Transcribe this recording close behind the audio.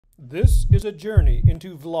This is a journey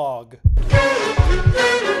into vlog. Hey!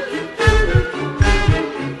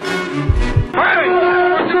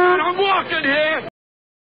 I'm walking here!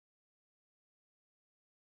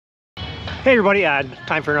 Hey everybody,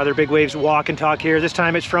 time for another Bigwave's walk and talk here. This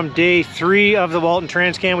time it's from day 3 of the Walton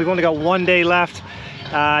TransCan. We've only got one day left.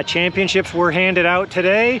 Championships were handed out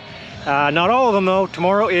today. Not all of them though.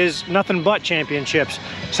 Tomorrow is nothing but championships.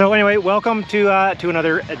 So anyway, welcome to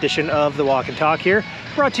another edition of the walk and talk here,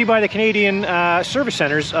 brought to you by the Canadian service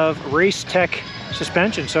centers of Raceway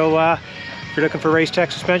Suspension. So if you're looking for Raceway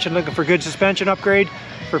Suspension, looking for good suspension upgrade,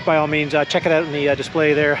 by all means check it out in the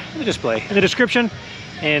display there, in the description,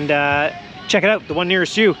 and check it out, the one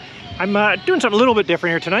nearest you. I'm doing something a little bit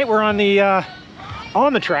different here tonight. We're on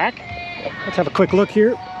the track. Let's have a quick look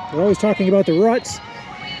here. We're always talking about the ruts.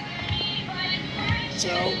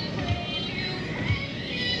 So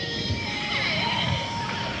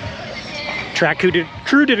track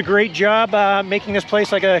crew did a great job making this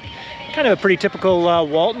place like a kind of a pretty typical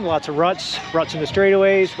Walton. Lots of ruts in the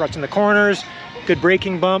straightaways, ruts in the corners, good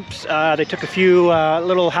braking bumps. They took a few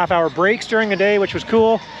little half-hour breaks during the day, which was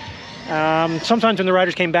cool. Sometimes when the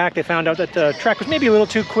riders came back, they found out that the track was maybe a little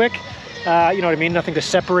too quick. You know what I mean? Nothing to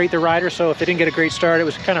separate the riders, so if they didn't get a great start, it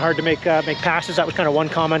was kind of hard to make passes. That was kind of one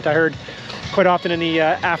comment I heard quite often in the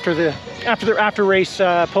after race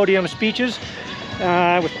podium speeches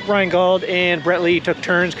with Ryan Gauld and Brett Lee took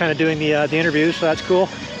turns kind of doing the interviews, so that's cool.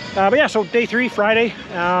 But yeah, so day 3, Friday.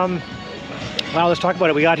 Well, let's talk about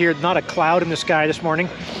it. We got here, not a cloud in the sky this morning.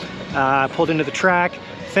 Pulled into the track.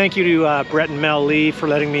 Thank you to Brett and Mel Lee for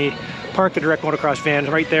letting me park the direct motocross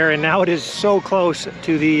van right there, and now it is so close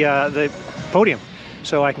to the podium,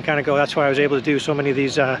 so I can kind of go. That's why I was able to do so many of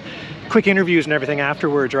these quick interviews and everything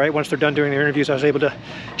afterwards, right? Once they're done doing their interviews, I was able to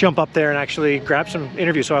jump up there and actually grab some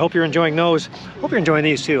interviews. So I hope you're enjoying those. Hope you're enjoying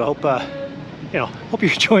these too. I hope hope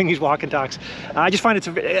you're enjoying these walk and talks. I just find it's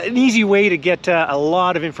an easy way to get a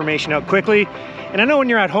lot of information out quickly. And I know when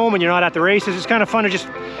you're at home and you're not at the races, it's kind of fun to just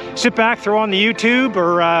sit back, throw on the YouTube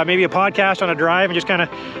or maybe a podcast on a drive and just kind of,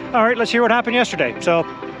 all right, let's hear what happened yesterday. So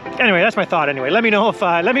anyway, that's my thought anyway. Let me know if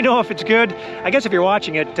it's good. I guess if you're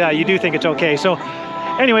watching it, you do think it's okay. So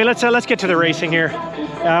anyway, let's get to the racing here.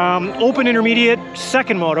 Open intermediate,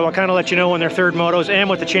 second moto. I'll kind of let you know when their third motos and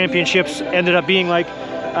what the championships ended up being like.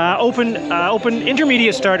 Open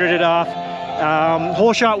intermediate started it off.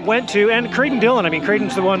 Whole shot went to, and Creighton Dillon. I mean,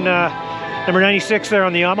 Creighton's the one, number 96 there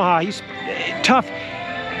on the Yamaha. He's tough.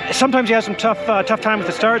 Sometimes he has some tough time with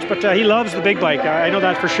the starts, but he loves the big bike. I know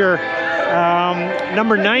that for sure.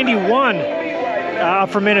 Number 91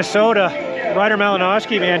 from Minnesota, Ryder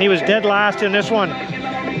Malinowski, man, he was dead last in this one.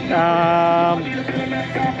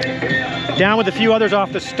 Down with a few others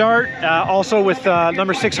off the start. Also with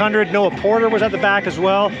number 600, Noah Porter was at the back as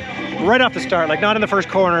well. Right off the start, like not in the first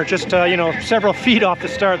corner, just you know, several feet off the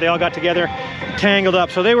start, they all got together, tangled up.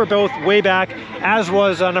 So they were both way back, as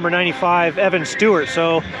was number 95, Evan Stewart.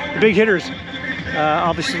 So the big hitters.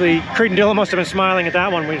 Obviously, Creighton Dillon must have been smiling at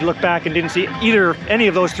that one when we looked back and didn't see any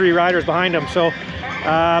of those 3 riders behind him. So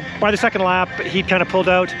by the second lap, he kind of pulled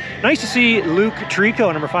out. Nice to see Luke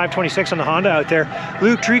Trico, number 526 on the Honda out there.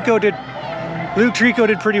 Luke Trico did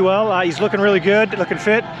pretty well. He's looking really good, looking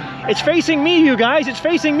fit. It's facing me, you guys. It's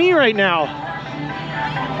facing me right now.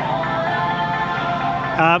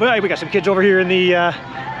 But we got some kids over here in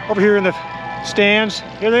the stands.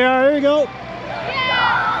 Here they are. Here we go.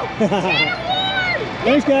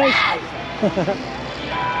 Thanks, guys.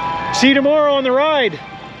 See you tomorrow on the ride,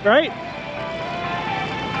 right?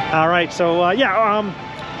 All right. So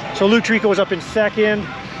so Luke Trico was up in second.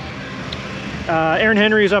 Aaron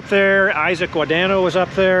Henry is up there. Isaac Guadano was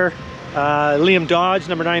up there. Liam Dodds,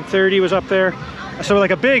 number 930, was up there. So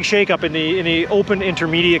like a big shakeup in the open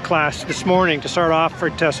intermediate class this morning to start off for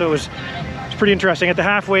it. So it's pretty interesting. At the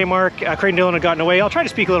halfway mark, Creighton Dillon had gotten away. I'll try to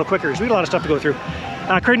speak a little quicker because we had a lot of stuff to go through.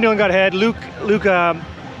 Creighton Dillon got ahead. Luke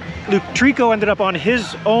Trico ended up on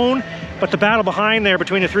his own, but the battle behind there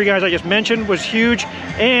between the 3 guys I just mentioned was huge.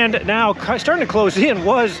 And now starting to close in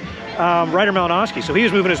was Ryder Malinowski. So he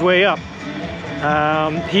was moving his way up.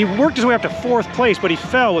 He worked his way up to 4th place, but he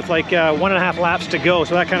fell with like 1.5 laps to go,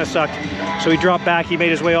 so that kind of sucked. So he dropped back. He made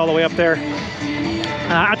his way all the way up there.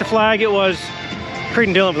 At the flag, it was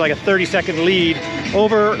Creighton Dillon with like a 30-second lead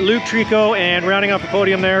over Luke Trico, and rounding off the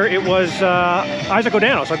podium there, it was Isaac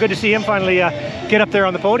Guadano. So good to see him finally get up there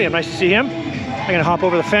on the podium. Nice to see him. I'm gonna hop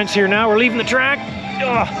over the fence here now. We're leaving the track.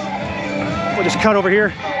 We'll just cut over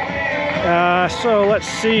here. So let's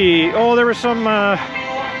see. Oh, there was some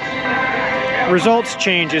results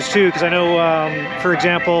changes too, because I know, for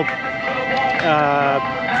example,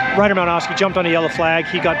 Ryder Malinowski jumped on a yellow flag.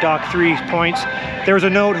 He got docked 3 points. There was a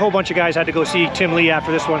note, a whole bunch of guys had to go see Tim Lee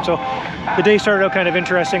after this one. So the day started out kind of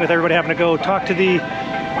interesting with everybody having to go talk to the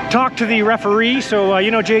referee. So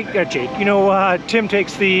you know, Tim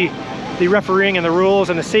takes the refereeing and the rules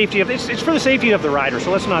and the safety of it's for the safety of the rider.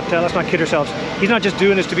 So let's not kid ourselves. He's not just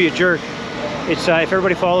doing this to be a jerk. It's if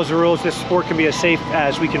everybody follows the rules, this sport can be as safe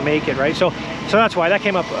as we can make it, right? So that's why that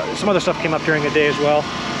came up. Some other stuff came up during the day as well.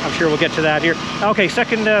 I'm sure we'll get to that here. Okay,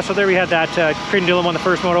 second. So there we had that. Creighton Dillon won the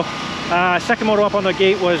first moto. Second moto up on the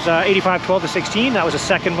gate was 85-12 to 16. That was a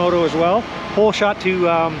second moto as well. Hole shot to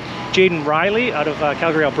Jaden Riley out of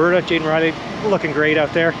Calgary, Alberta. Jaden Riley looking great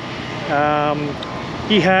out there.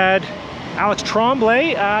 He had Alex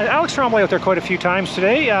Tremblay. Alex Tremblay out there quite a few times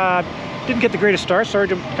today. Didn't get the greatest start.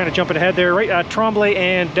 Started kind of jumping ahead there. Right, Tremblay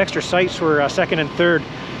and Dexter Seitz were second and third.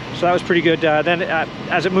 So that was pretty good. Then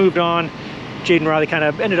as it moved on, Jaden Riley kind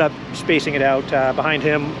of ended up spacing it out. Behind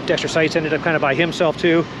him, Dexter Seitz ended up kind of by himself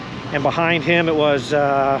too. And behind him it was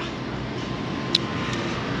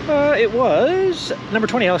number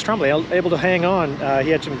 20, Alex Tremblay, able to hang on.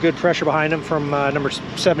 He had some good pressure behind him from number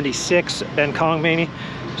 76, Ben Kongmany.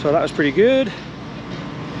 So that was pretty good.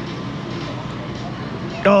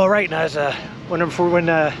 Oh, right, and as when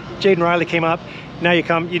Jaden Riley came up, now you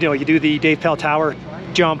do the Dave Pell Tower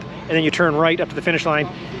jump, and then you turn right up to the finish line.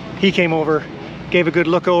 He came over, gave a good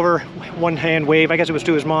look over, one hand wave. I guess it was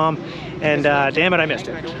to his mom, and damn it, I missed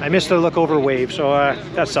it. I missed the look over wave, so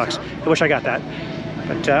that sucks. I wish I got that.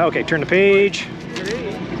 But okay, turn the page.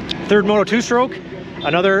 Third moto, 2-stroke.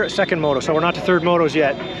 Another second moto, so we're not to third motos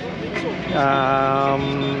yet.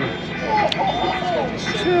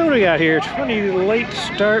 So what do we got here? 20 late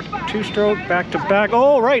start, 2-stroke, back-to-back.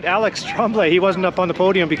 Oh, right, Alex Tremblay. He wasn't up on the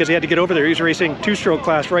podium because he had to get over there. He was racing 2-stroke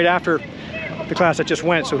class right after the class that just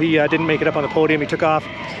went, so he didn't make it up on the podium. He took off,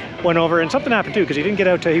 went over, and something happened too because he didn't get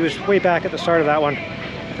out. He was way back at the start of that one.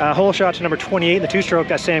 Hole shot to number 28 in the 2-stroke.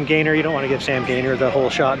 That's Sam Gaynor. You don't want to give Sam Gaynor the hole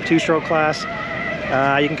shot in the 2-stroke class.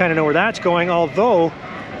 You can kind of know where that's going, although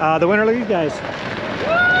the winner, look at these guys.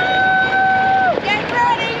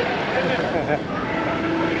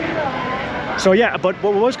 So yeah, but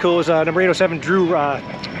what was cool is number 807, Drew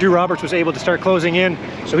Roberts, was able to start closing in.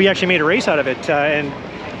 So he actually made a race out of it. And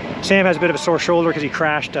Sam has a bit of a sore shoulder because he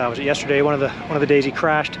crashed. Was it yesterday? One of the days he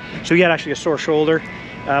crashed. So he had actually a sore shoulder.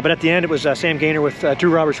 But at the end, it was Sam Gaynor with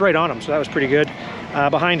Drew Roberts right on him. So that was pretty good.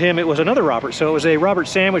 Behind him, it was another Robert. So it was a Robert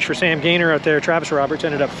sandwich for Sam Gaynor out there. Travis Roberts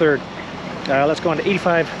ended up third. Let's go on to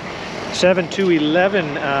 85-7 to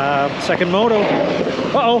 11. Second moto.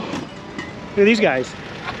 Uh-oh. Look at these guys.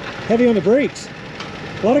 Heavy on the brakes.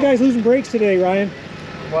 A lot of guys losing brakes today, Ryan.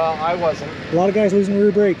 Well, I wasn't. A lot of guys losing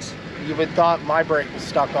rear brakes. You would thought my brake was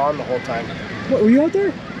stuck on the whole time. What, were you out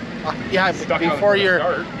there? Yeah, before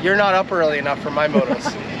you're not up early enough for my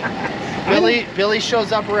motos. Billy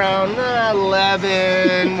shows up around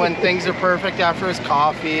 11 when things are perfect after his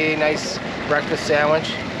coffee, nice breakfast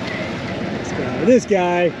sandwich. This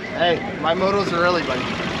guy. Hey, my motos are early, buddy.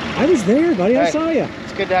 I was there, buddy. Hey, I saw you.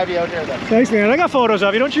 It's good to have you out here, though. Thanks, man. I got photos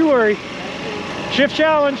of you. Don't you worry. Shift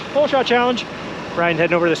challenge, hole shot challenge. Brian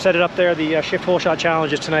heading over to set it up there. The shift hole shot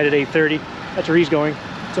challenge is tonight at 8:30. That's where he's going.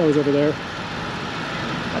 It's always over there.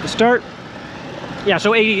 At the start. Yeah,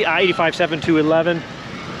 so 85-7 to 11.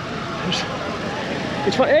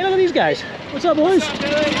 It's fun. Hey, look at these guys. What's up, boys?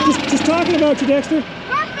 Just talking about you, Dexter.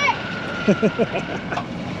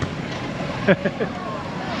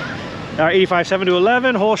 All right, 85-7 to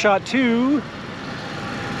 11. Hole shot 2.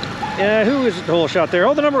 Who is the hole shot there?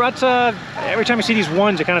 Oh, the number. That's every time I see these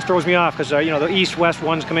ones, it kind of throws me off because you know, the east-west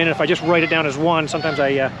ones come in, and if I just write it down as 1, sometimes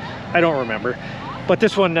I don't remember. But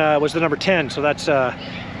this one was the number 10, so that's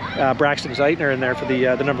Braxton Zeitner in there for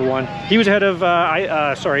the number 1. He was ahead of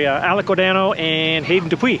Alec Godano and Hayden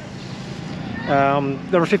Dupuis.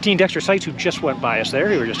 Number 15, Dexter Seitz, who just went by us there.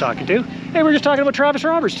 We were just talking to. Hey, we were just talking about Travis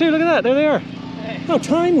Roberts too. Look at that. There they are. How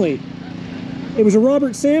timely. It was a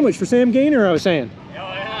Robert sandwich for Sam Gaynor, I was saying.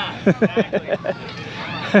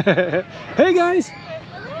 Hey guys.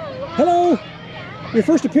 Hello. Your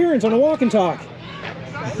first appearance on a walk and talk.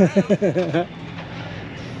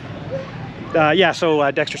 Yeah,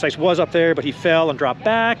 so Dexter Seitz was up there, but he fell and dropped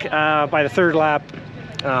back. By the third lap,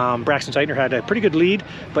 Braxton Zeitner had a pretty good lead,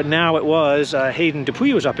 but now it was Hayden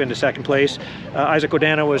Dupuis was up into second place. Isaac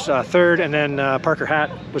Godana was third, and then Parker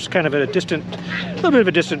Hatt was kind of a little bit of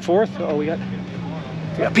a distant fourth. Oh, we got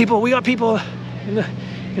people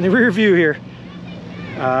in the rear view here.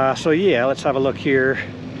 So yeah, let's have a look here.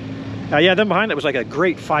 Yeah, then behind it was like a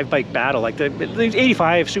great 5-bike battle. Like the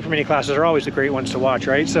 85 super mini classes are always the great ones to watch,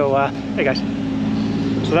 right? So hey guys,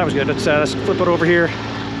 so that was good. Let's flip it over here.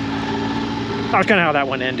 that was kind of how that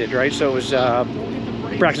one ended, right? So it was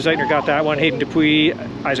Braxton Zeitner got that one, Hayden Dupuis,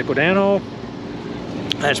 Isaac Godano.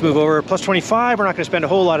 Let's move over, plus 25. We're not going to spend a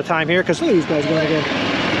whole lot of time here because look at these guys going again.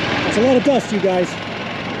 That's a lot of dust, you guys.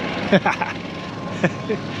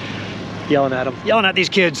 Yelling at them, yelling at these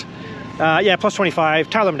kids. Yeah, plus 25.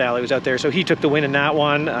 Tyler Medali was out there, so he took the win in that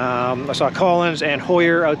one. I saw Collins and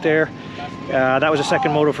Hoyer out there. That was a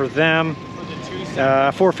second moto for them.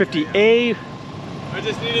 450A.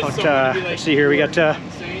 Let's see here, we got,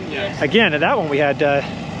 again, at that one we had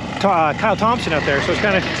Kyle Thompson out there, so it's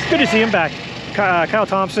kind of good to see him back. Kyle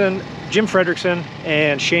Thompson, Jim Fredrickson,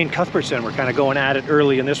 and Shane Cuthbertson were kind of going at it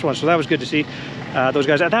early in this one, so that was good to see those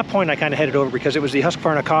guys. At that point, I kind of headed over because it was the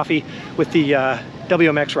Husqvarna Coffee with the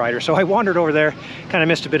WMX rider, so I wandered over there, kind of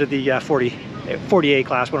missed a bit of the 40A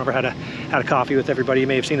class. Whenever I had a coffee with everybody. You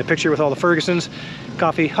may have seen the picture with all the Fergusons,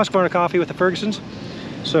 coffee, Husqvarna Coffee with the Fergusons.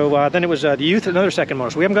 So then it was the youth, another second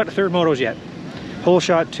moto. So we haven't got the third motos yet. Hole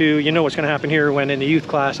shot to, you know what's going to happen here when in the youth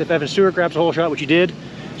class, if Evan Stewart grabs a hole shot, which he did.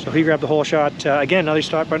 So he grabbed the hole shot. Again, another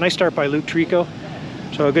start, nice start by Luke Trico.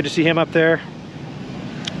 So good to see him up there.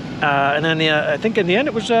 And then I think in the end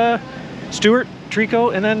it was Stewart,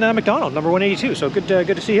 Trico, and then McDonald, number 182. So good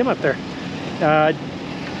to see him up there.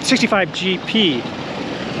 65 GP.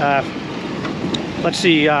 Let's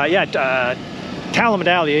see, Tala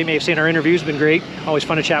Medaglia, you may have seen our interviews, been great. Always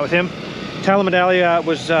fun to chat with him. Tala Medaglia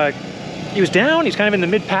was, he was down, he's kind of in the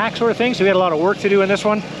mid-pack sort of thing, so we had a lot of work to do in this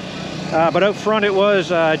one. But out front it was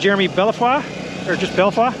Jeremy Belfoy, or just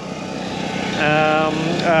Belfoy.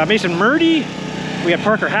 Mason Murdy. We had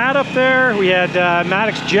Parker Hatt up there. We had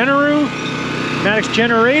Maddox Generator.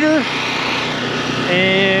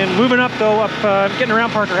 And moving up though, getting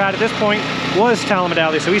around Parker Hatt at this point was Tala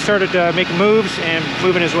Medaglia. So he started making moves and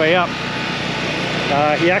moving his way up.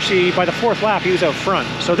 He actually, by the fourth lap, he was out front.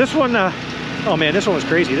 So this one, oh man, this one was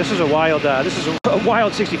crazy. This is a wild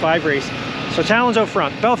 65 race. So Talon's out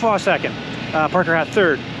front, Belfoy second, Parker Hatt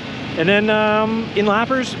third. And then in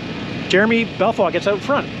lappers, Jeremy Belfoy gets out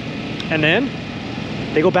front. And then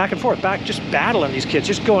they go back and forth, just battling these kids,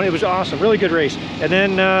 just going, it was awesome, really good race. And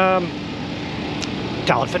then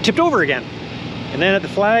Talon tipped over again. And then at the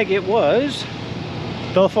flag, it was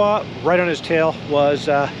Belfoy, right on his tail was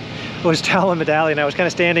Talon Medaglia, and I was kind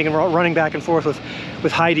of standing and running back and forth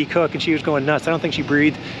with Heidi Cook, and she was going nuts. I don't think she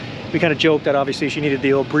breathed. We kind of joked that obviously she needed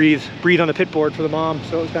the old breathe on the pit board for the mom,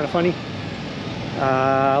 so it was kind of funny.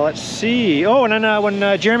 Let's see. Oh, and then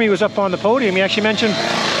when Jeremy was up on the podium, he actually mentioned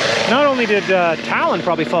not only did Talon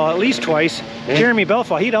probably fall at least twice, Jeremy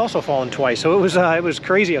Belfoy, he'd also fallen twice. So it was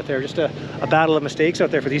crazy out there, just a battle of mistakes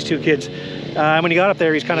out there for these two kids. When he got up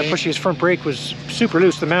there, he's kind of pushing, his front brake was super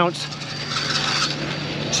loose, the mounts.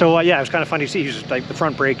 So yeah, it was kind of funny to see. He was like, the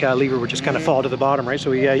front brake lever would just kind of fall to the bottom, right?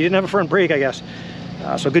 So he didn't have a front brake, I guess.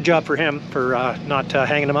 So good job for him for not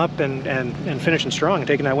hanging him up and finishing strong and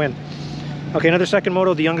taking that win. Okay, another second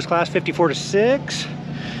moto, the youngest class,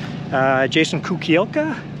 54-6. Jason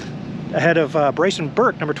Kukielka ahead of Bryson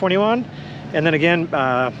Burke, number 21. And then again,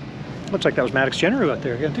 looks like that was Maddox Generu out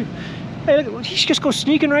there again too. Hey, he just goes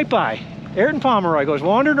sneaking right by. Ayrton Pomeroy goes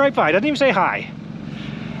wandering right by, doesn't even say hi.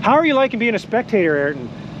 How are you liking being a spectator, Ayrton?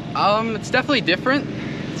 It's definitely different.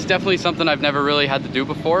 It's definitely something I've never really had to do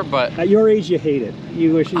before, but... At your age, you hate it.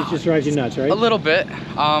 You wish it just drives you nuts, right? A little bit.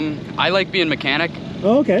 I like being a mechanic.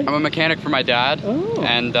 Oh, okay. I'm a mechanic for my dad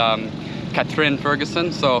and Catherine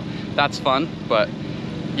Ferguson, so that's fun. But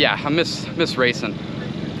yeah, I miss racing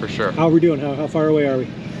for sure. How are we doing? How far away are we?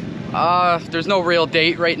 There's no real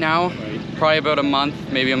date right now. Right. Probably about a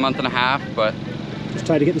month, maybe a month and a half, but... Just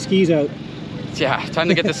try to get the skis out. Yeah, time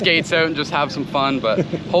to get the skates out and just have some fun, but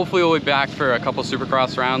hopefully we'll be back for a couple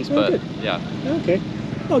Supercross rounds, but yeah. Okay.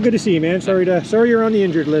 Well, good to see you, man. Sorry you're on the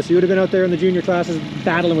injured list. You would have been out there in the junior classes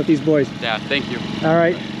battling with these boys. Yeah, thank you. All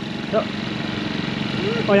right.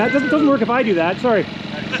 Oh yeah, it doesn't work if I do that, sorry.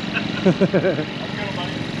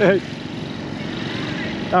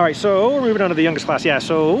 All right, so we're moving on to the youngest class. Yeah,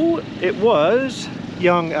 so it was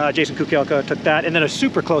young Jason Kukielka took that, and then a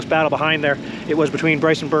super close battle behind there. It was between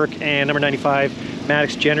Bryson Burke and number 95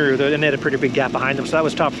 Maddox Generu, and they had a pretty big gap behind them. So that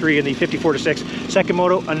was top three in the 54-6. Second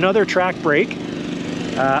moto, another track break.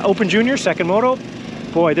 Open Junior, second moto.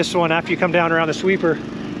 Boy, this one, after you come down around the sweeper,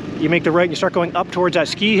 you make the right and you start going up towards that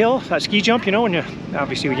ski hill, that ski jump, you know, and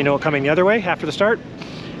obviously you know it coming the other way after the start.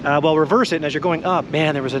 Well, reverse it, and as you're going up,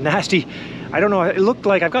 man, there was a nasty, I don't know, it looked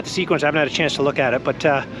like, I've got the sequence, I haven't had a chance to look at it, but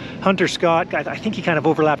Hunter Scott, I think he kind of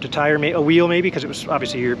overlapped a wheel maybe, because it was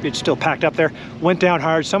obviously, it's still packed up there, went down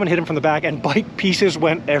hard, someone hit him from the back, and bike pieces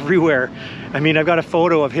went everywhere. I mean, I've got a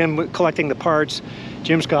photo of him collecting the parts,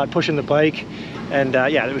 Jim Scott pushing the bike. And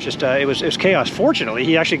yeah, it was just, it was chaos. Fortunately,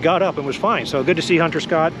 he actually got up and was fine. So good to see Hunter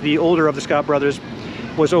Scott, the older of the Scott brothers,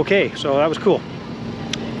 was okay. So that was cool.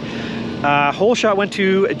 Hole shot went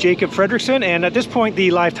to Jacob Fredrickson, and at this point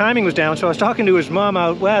the live timing was down, so I was talking to his mom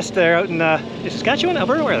out west there, out in Saskatchewan,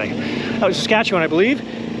 Alberta, where are they? Out in Saskatchewan, I believe.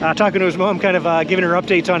 Talking to his mom, kind of giving her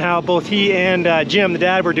updates on how both he and Jim, the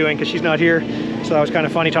dad, were doing, because she's not here. So that was kind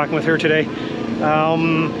of funny talking with her today.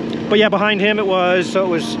 But yeah, behind him it was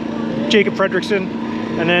Jacob Fredrickson,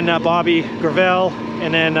 and then Bobby Gravel,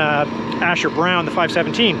 and then Asher Brown, the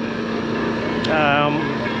 517.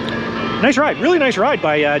 Nice ride, really nice ride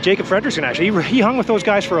by Jacob Fredrickson, actually. He hung with those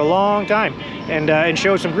guys for a long time and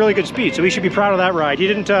showed some really good speed, so he should be proud of that ride. He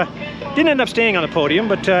didn't end up staying on the podium,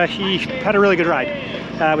 but he had a really good ride.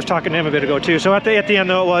 I was talking to him a bit ago too. So at the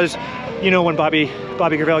end though, it was, you know, when Bobby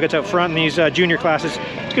Gravel gets out front in these junior classes,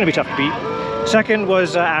 it's going to be tough to beat. Second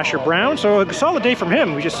was Asher Brown, so a solid day from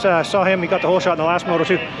him. We just saw him, he got the whole shot in the last moto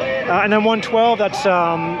too. And then 112, that's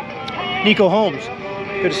Nico Holmes.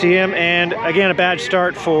 Good to see him, and again a bad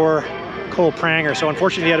start for Cole Pranger, so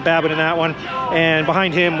unfortunately he had a bad one in that one, and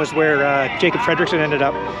behind him was where Jacob Fredrickson ended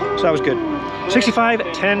up, so that was good.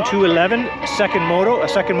 65, 10 to 11, second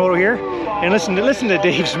moto here, and listen to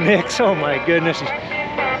Dave's mix. Oh my goodness,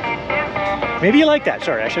 maybe you like that.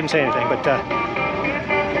 Sorry, I shouldn't say anything, but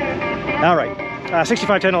all right.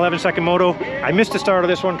 65, 10, 11, second moto. I missed the start of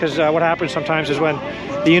this one because what happens sometimes is when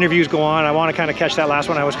the interviews go on, I want to kind of catch that last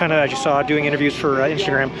one. I just saw doing interviews for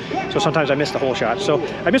Instagram, so sometimes I miss the whole shot. So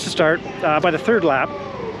I missed the start. By the third lap,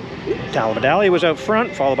 Talavadali was out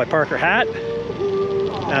front, followed by Parker Hatt.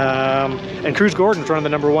 And Cruz Gordon's running the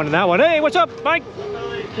number one in that one. Hey, what's up, Mike?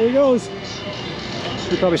 There he goes.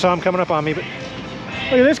 You probably saw him coming up on me, but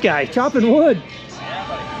look at this guy, chopping wood.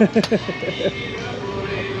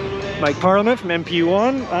 Mike Parliament from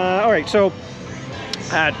MP1. All right, so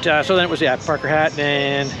so then it was, yeah, Parker Hatt,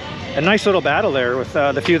 and a nice little battle there with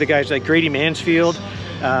the few of the guys like Grady Mansfield,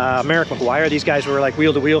 Merrick McGuire. These guys were like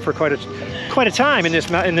wheel to wheel for quite a time in this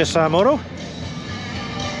moto.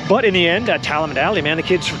 But in the end, Talamandali, man, the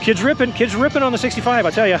kids ripping on the 65. I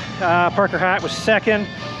tell you, Parker Hatt was second,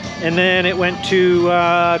 and then it went to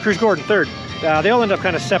Cruz Gordon third. They all end up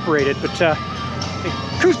kind of separated, but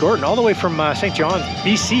Cruz Gordon, all the way from St. John,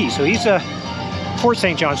 BC. So he's Fort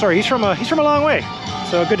St. John. Sorry, he's from a long way.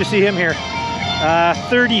 So good to see him here.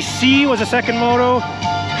 30C was a second moto.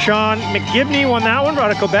 Sean McGibney won that one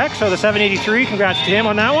out of Quebec. So the 783. Congrats to him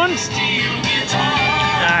on that one.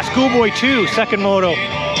 Schoolboy 2, second moto.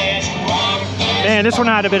 Man, this one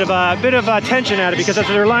had a bit of tension at it, because as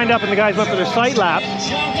they're lined up and the guys went for their sight lap,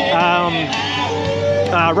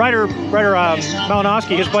 Ryder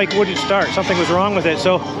Malinowski, his bike wouldn't start. Something was wrong with it,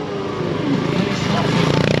 so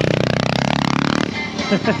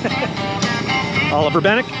Oliver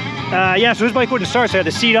Bennick. Yeah, so his bike wouldn't start, so they had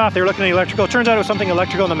the seat off. They were looking at the electrical. Turns out it was something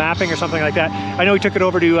electrical in the mapping or something like that. I know he took it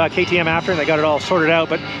over to KTM after, and they got it all sorted out,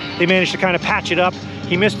 but they managed to kind of patch it up.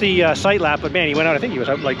 He missed the sight lap, but man, he went out, I think he was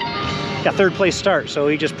out like, yeah, third place start. So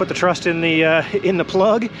he just put the trust in the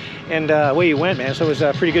plug, and away he went, man. So it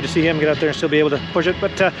was pretty good to see him get out there and still be able to push it.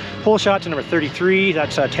 But whole shot to number 33,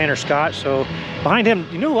 that's Tanner Scott. So behind him,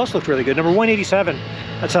 you know who else looked really good? Number 187,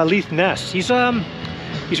 that's Leith Ness. He's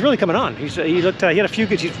really coming on. He had a few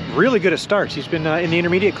good. He's really good at starts. He's been in the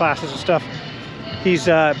intermediate classes and stuff. He's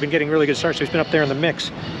been getting really good starts. So he's been up there in the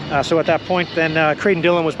mix. So at that point, then Creighton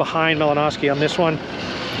Dillon was behind Malinowski on this one.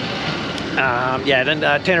 Yeah, then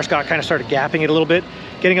Tanner Scott kind of started gapping it a little bit.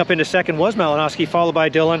 Getting up into second was Malinowski, followed by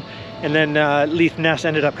Dillon, and then Leith Ness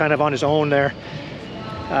ended up kind of on his own there.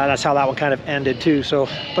 That's how that one kind of ended too. So,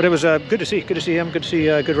 but it was good to see him. Good to see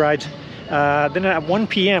good rides. Then at 1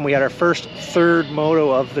 p.m. we had our first third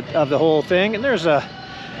moto of the whole thing, and there's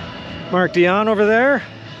Mark Dion over there.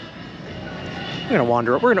 We're gonna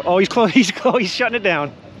wander up. Oh, he's close. He's shutting it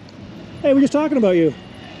down. Hey, we're just talking about you.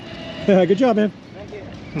 Good job, man. Thank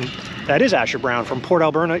you. That is Asher Brown from Port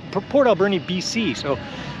Alberni, BC. So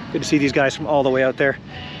good to see these guys from all the way out there.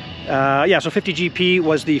 Yeah, so 50 GP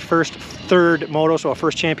was the third moto, so a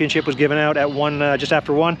first championship was given out at just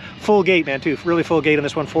after 1. Full gate, man, too. Really full gate on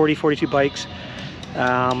this one, 42 bikes.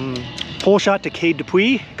 Pole shot to Cade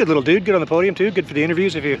Dupuis. Good little dude, good on the podium, too. Good for the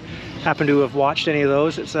interviews if you happen to have watched any of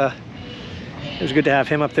those. It was good to have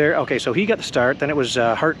him up there. Okay, so he got the start. Then it was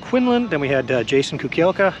Hart Quinlan. Then we had Jason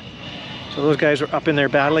Kukielka. So those guys were up in there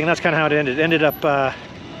battling, and that's kind of how it ended. It ended up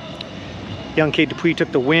young Cade Dupuis took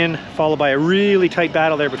the win, followed by a really tight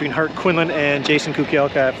battle there between Hart Quinlan and Jason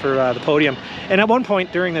Kukielka for the podium. And at one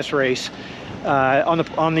point during this race, on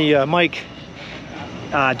the mic,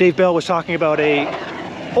 Dave Bell was talking about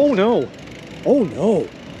oh no, oh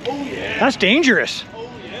yeah, that's dangerous.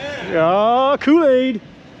 Oh, Kool-Aid.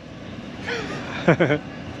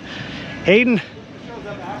 Hayden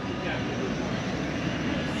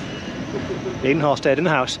Halstead in the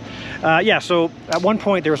house. Yeah, so at one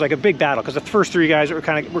point there was like a big battle because the first three guys were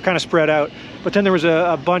kind of spread out, but then there was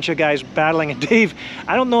a bunch of guys battling, and Dave,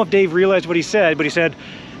 I don't know if Dave realized what he said, but he said,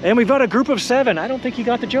 and we've got a group of 7. I don't think he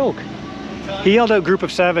got the joke. He yelled out group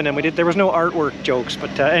of 7, and there was no artwork jokes,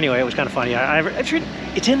 but anyway, it was kind of funny.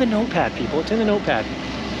 It's in the notepad, people. It's in the notepad.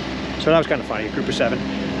 So that was kind of funny, a group of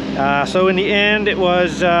 7. So in the end, it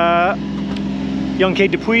was young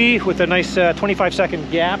Kate Dupuis with a nice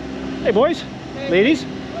 25-second gap. Hey, boys, ladies.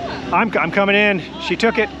 I'm coming in. She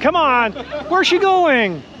took it. Come on. Where's she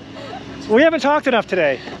going? We haven't talked enough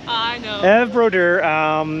today. I know. Eve Brodeur.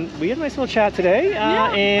 We had a nice little chat today,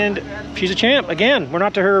 and she's a champ. Again, we're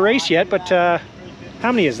not to her race yet, but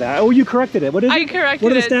how many is that? Oh, you corrected it. What is it? I corrected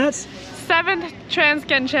What are it. the stats? 7th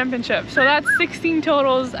TransCan championship. So that's 16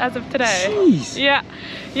 totals as of today. Jeez.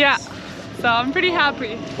 Yeah. So I'm pretty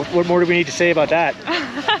happy. What more do we need to say about that?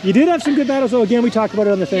 You did have some good battles, though. Again, we talked about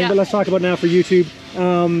it on the thing, but let's talk about it now for YouTube.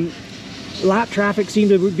 Lap traffic seemed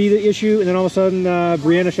to be the issue, and then all of a sudden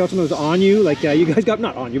Brianna Shelton was on you. Like you guys got,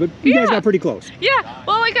 not on you, but you guys got pretty close. Yeah,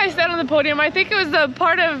 well, like I said on the podium, I think it was the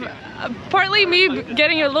partly me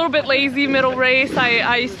getting a little bit lazy middle race.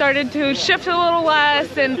 I started to shift a little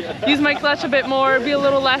less and use my clutch a bit more, be a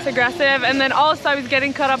little less aggressive, and then also I was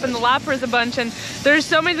getting caught up in the lappers a bunch, and there's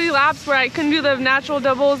so many laps where I couldn't do the natural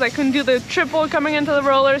doubles, I couldn't do the triple coming into the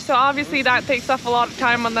roller, so obviously that takes off a lot of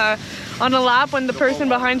time on a lap when the person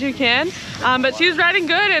behind you can. But she was riding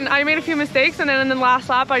good, and I made a few mistakes, and then in the last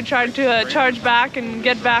lap I tried to charge back and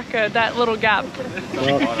get back that little gap.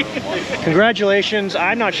 Well, congratulations.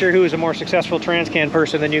 I'm not sure who is a more successsul TransCan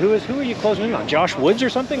person than you. Who are you closing in on? Josh Woods or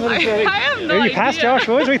something? I have no idea. Are you past Josh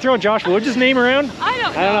Woods? Are we throwing Josh Woods' name around? I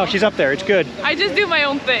don't know. She's up there. It's good. I just do my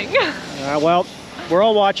own thing. Well, we're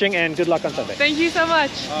all watching, and good luck on Sunday. Thank you so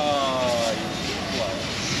much.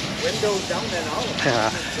 Windows down and all.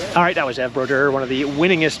 All right, that was Eve Brodeur, one of the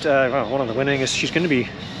winningest. She's going to be,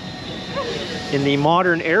 in the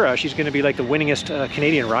modern era, she's going to be like the winningest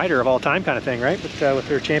Canadian rider of all time kind of thing, right? But with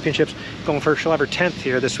her championships going for, she'll have her 10th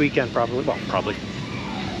here this weekend probably. Well, probably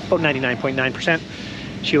about 99.9%.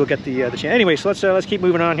 She will get the champ. Anyway, so let's keep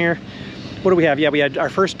moving on here. What do we have? Yeah, we had our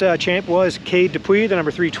first champ was Cade Dupuis, the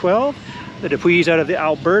number 312. The Dupuis out of the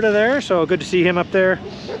Alberta there, so good to see him up there.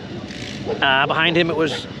 Behind him, what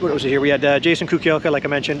was it here? We had Jason Kukielka, like I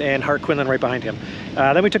mentioned, and Hart Quinlan right behind him.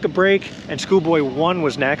 Then we took a break, and Schoolboy 1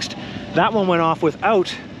 was next. That one went off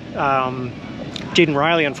without Jaden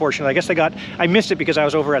Riley, unfortunately. I guess I missed it because I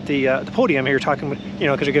was over at the podium here talking with,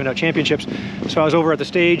 because they're giving out championships. So I was over at the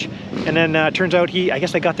stage, and then turns out I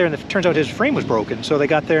guess they got there, and turns out his frame was broken. So they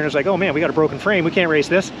got there, and it was like, oh man, we got a broken frame. We can't race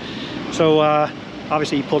this. So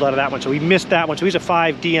obviously he pulled out of that one, so he missed that one. So he's a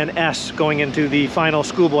 5 DNS going into the final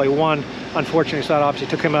Schoolboy 1. Unfortunately, so that obviously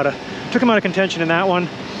took him out of contention in that one.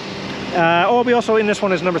 We also in this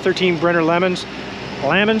one is number 13 Brenner Lemons.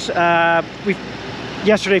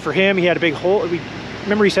 Yesterday for him, he had a big hole.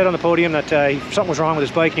 Remember he said on the podium that something was wrong with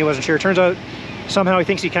his bike and he wasn't sure. It turns out somehow he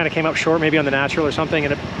thinks he kind of came up short, maybe on the natural or something,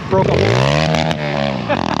 and it broke a hole.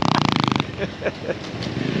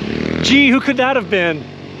 Gee, who could that have been?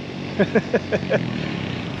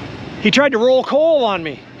 He tried to roll coal on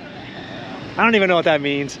me. I don't even know what that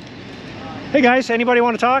means. Hey guys, anybody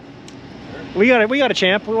want to talk? We got a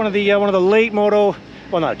champ. One of the late moto,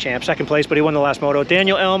 well, not a champ, second place, but he won the last moto.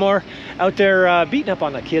 Daniel Elmore out there beating up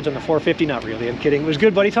on the kids on the 450. Not really, I'm kidding. It was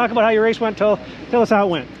good, buddy. Talk about how your race went. Tell us how it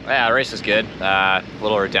went. Yeah, the race was good.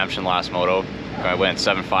 Little redemption last moto. I went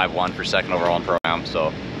 7.51 for second overall in Pro-Am,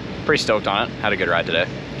 so pretty stoked on it. Had a good ride today.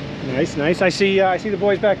 Nice. I see the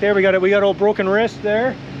boys back there. We got old broken wrist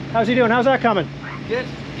there. How's he doing? How's that coming? Good.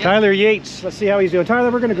 Tyler Yates. Let's see how he's doing.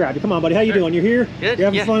 Tyler, we're gonna grab you. Come on, buddy. How you doing? You're here? Good. You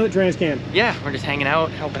having fun at TransCan? Yeah, we're just hanging out,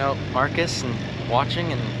 helping out Marcus and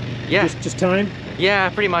watching, and yeah. Just time? Yeah,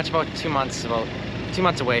 pretty much about 2 months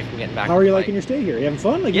away from getting back. How are you liking your stay here? You having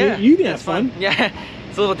fun? Like yeah, you have fun. Yeah,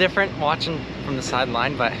 it's a little different watching from the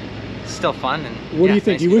sideline, but it's still fun. And what do you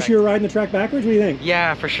think? Nice You wish you were riding the track backwards? What do you think?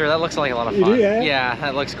 Yeah, for sure. That looks like a lot of You fun. do, yeah? Yeah,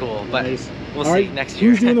 that looks cool. But nice. We'll All see right, next year.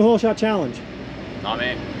 Who's doing the whole shot challenge? Not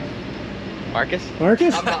me. Marcus?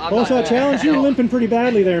 Marcus? I'm Whole shot challenge? You're limping pretty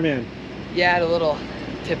badly there, man. Yeah, I had a little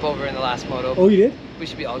tip over in the last moto. Oh, you did? We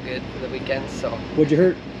should be all good for the weekend, so. What'd you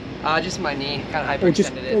hurt? Just my knee, kind of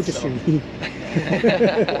hyperextended just your knee.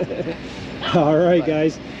 All right,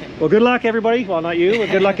 guys. Well, good luck, everybody. Well, not you.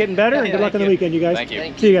 Well, good luck getting better, and good luck on the weekend, you guys. Thank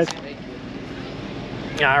you. See you guys.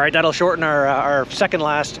 All right, that'll shorten our second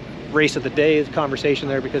last race of the day conversation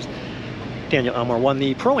there, because Daniel Elmore won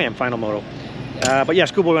the Pro-Am final moto. But yeah,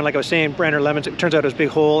 schoolboy one, like I was saying, Brenner Lemons, it turns out it was a big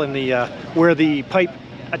hole in the where the pipe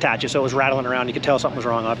attaches, so it was rattling around. You could tell something was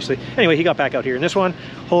wrong, obviously. Anyway, he got back out here. In this one,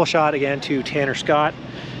 hole shot again to Tanner Scott.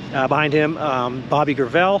 Behind him, Bobby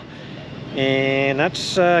Gravel. And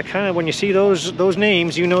that's kind of, when you see those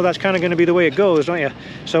names, you know that's kind of going to be the way it goes, don't you?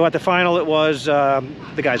 So at the final, it was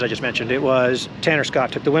the guys I just mentioned. It was Tanner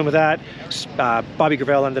Scott took the win with that. Bobby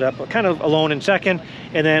Gravel ended up kind of alone in second,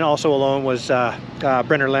 and then also alone was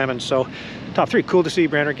Brenner Lemons. So top three. Cool to see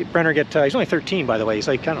Brenner get, he's only 13, by the way. He's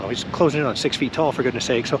like, I don't know, he's closing in on 6 feet tall, for goodness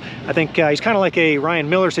sake. So I think he's kind of like a Ryan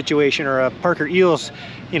Miller situation or a Parker Eels.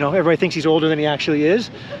 You know, everybody thinks he's older than he actually is.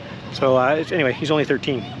 So anyway, he's only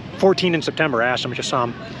 13. 14 in September, I asked him, I just saw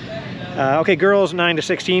him. Okay, girls 9 to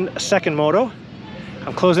 16, second moto.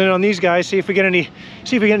 I'm closing in on these guys, see if we get any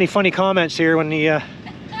funny comments here when the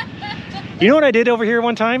you know what I did over here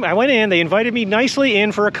one time? I went in, they invited me nicely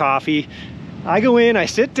in for a coffee. I go in, I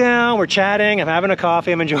sit down, we're chatting, I'm having a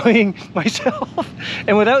coffee, I'm enjoying myself,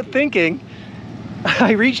 and without thinking,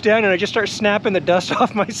 I reach down and I just start snapping the dust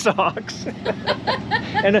off my socks.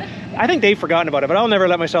 And I think they've forgotten about it, but I'll never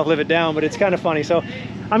let myself live it down, but it's kind of funny. So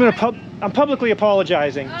I'm publicly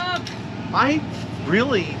apologizing. I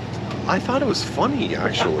thought it was funny,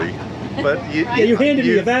 actually. But yeah, you handed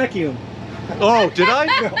me a vacuum. Oh, did I?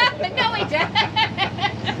 No, he didn't.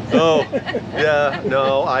 Oh, yeah,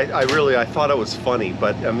 no, I thought it was funny,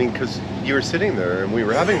 but I mean, because you were sitting there and we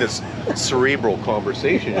were having this cerebral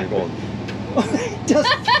conversation, you're going,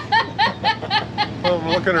 I'm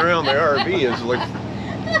looking around the RV, is like,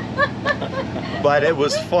 but it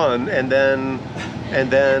was fun, and then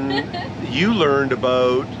you learned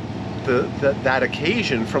about that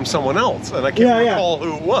occasion from someone else, and I can't recall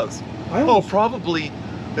who it was. It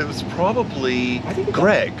was probably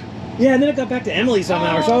Greg. Yeah, and then it got back to Emily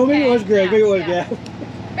somehow. So maybe it was Greg. Maybe it was, yeah.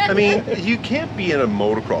 I mean, you can't be in a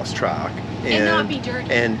motocross track and not be dirty.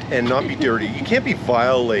 And not be dirty. You can't be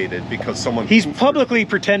violated because someone... He's publicly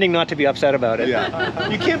pretending not to be upset about it. Yeah.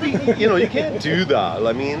 You can't be, you can't do that.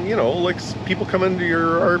 I mean, like people come into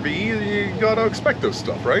your RV, you gotta expect this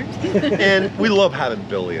stuff, right? And we love having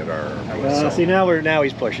Billy at our RV. So. See, now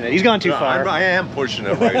he's pushing it. He's gone too far. I am pushing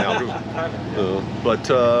it right now.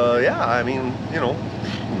 Yeah, I mean,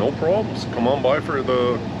 no problems. Come on by for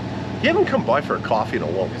the... You haven't come by for a coffee in a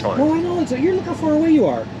long time. Oh, I know. You're look how far away you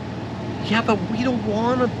are. Yeah, but we don't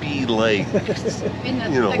want to be like,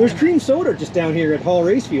 There's cream soda just down here at Hall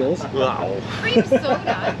Race Fuels. Wow. Cream soda?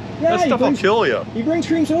 Yeah, that stuff will kill you. He brings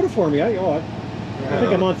cream soda for me. I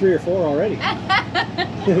think I'm on 3 or 4 already.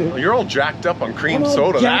 You're all jacked up on cream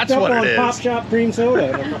soda. That's what it is. Pop Shop cream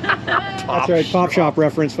soda. That's right, Pop Shop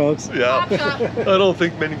reference, folks. Yeah. I don't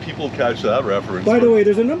think many people catch that reference. By the way,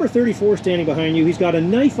 there's a number 34 standing behind you. He's got a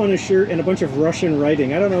knife on his shirt and a bunch of Russian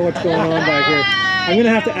writing. I don't know what's going on back here. I'm gonna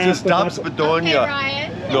have to ask. No.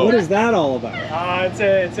 What is that all about?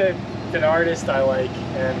 It's an artist I like,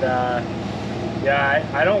 and yeah,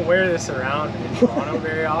 I don't wear this around in Toronto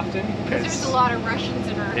very often because there's a lot of Russians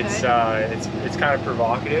in our hood. It's kind of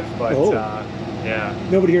provocative, but yeah.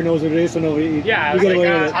 Nobody here knows what it is, so nobody. Yeah, I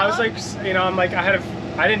was like, I'm like,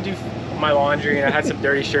 I didn't do my laundry, and I had some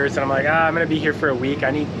dirty shirts, and I'm like, I'm gonna be here for a week.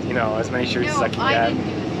 I need, as many shirts as I can get. Didn't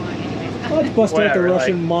do his laundry. Let's bust out the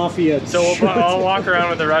Russian mafia. So I'll walk around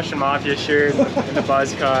with the Russian mafia shirt and the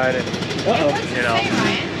buzz cut, and What's it say,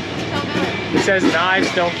 Ryan? It says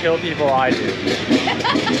knives don't kill people, I do.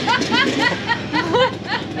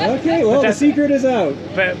 Okay, well the secret is out.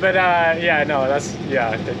 But yeah, no, it's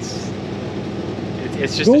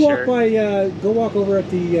just go a walk shirt. Go walk over at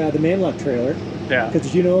the Manluck trailer. Yeah. Because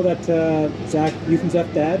did you know that Zach Eufen's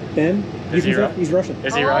dad, Ben, he's Russian.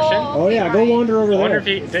 Is he Russian? Oh yeah, go wander over there. I wonder if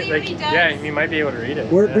he might be able to read it.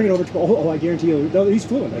 Bring it over to. Oh, I guarantee you. No, he's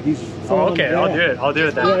fluent. Like he's. Oh, okay. I'll do it. I'll do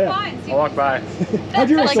it then. I'll walk by. How'd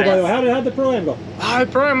your race go, by the way? How'd the Pro-Am go? The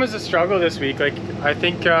Pro-Am was a struggle this week. Like I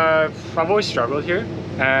think I've always struggled here,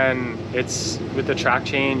 and it's with the track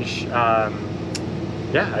change. Yeah,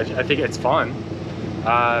 I think it's fun,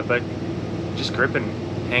 but just gripping,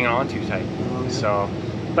 hanging on too tight. So,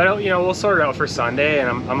 but we'll sort it out for Sunday, and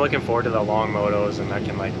I'm looking forward to the long motos, and I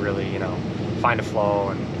can like really find a flow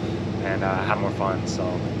and have more fun. So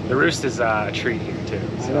the roost is a treat here too.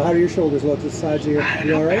 So. How do your shoulders look? The sides of your,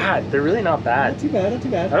 you all right? Bad. They're really not bad. Not too bad. Not too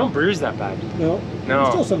bad. I don't bruise that bad. No. No. There's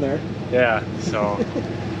still some there. Yeah. So.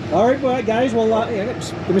 All right, well, guys. Well,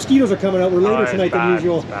 the mosquitoes are coming out. We're later tonight than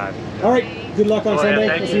usual. It's bad. All right. Good luck on Sunday.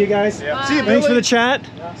 We'll see you guys. Yeah. See you, Thanks for the chat.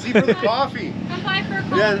 See you for the coffee. Come by for a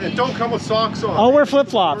coffee. Yeah, and don't come with socks on. I'll wear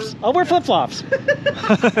flip-flops. All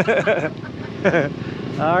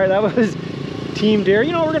right, that was Team Dare.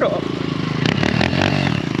 We're gonna. Not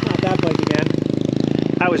that bike again.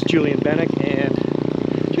 That was Julian Bennick, and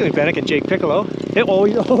Julian Penick and Jake Piccolo. Oh,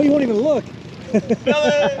 you won't even look.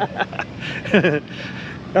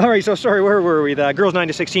 All right, so sorry, where were we? The girls 9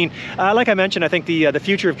 to 16. Like I mentioned, I think the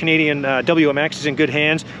future of Canadian WMX is in good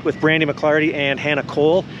hands with Brandy McClarty and Hannah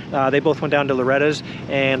Cole. They both went down to Loretta's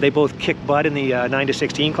and they both kicked butt in the 9 to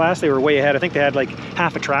 16 class. They were way ahead. I think they had like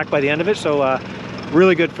half a track by the end of it, so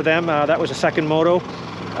really good for them. That was a second moto.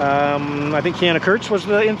 I think Kiana Kurtz was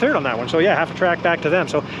in third on that one, so yeah, half a track back to them.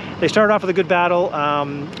 So they started off with a good battle.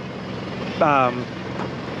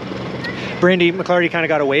 Brandy McClarty kind of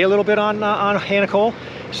got away a little bit on Hannah Cole.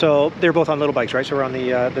 So they're both on little bikes, right? So we're on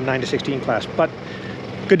the 9 to 16 class. But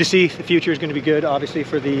good to see. The future is going to be good, obviously,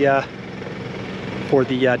 for the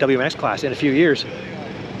WMX class in a few years.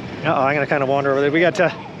 I'm going to kind of wander over there. We got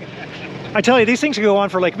to... I tell you, these things could go on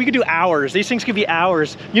for like, we could do hours. These things could be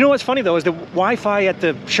hours. You know what's funny though, is the Wi-Fi at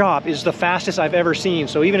the shop is the fastest I've ever seen.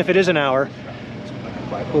 So even if it is an hour,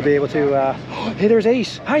 we'll be able to, hey, there's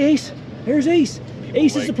Ace. Hi, Ace. There's Ace.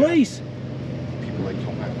 Ace is the place.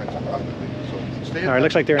 All right,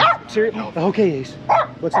 looks like they're serious. Okay, Ace.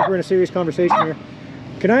 Looks like we're in a serious conversation here.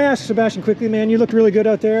 Can I ask Sebastian quickly, man? You looked really good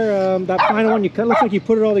out there. That final one, looks like you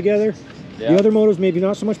put it all together. Yeah. The other motos, maybe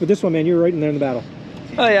not so much, but this one, man, you were right in there in the battle.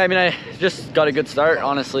 Oh yeah, I mean, I just got a good start,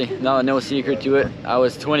 honestly. No secret to it. I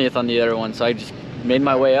was 20th on the other one, so I just made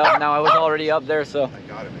my way up. Now I was already up there, so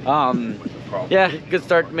yeah, good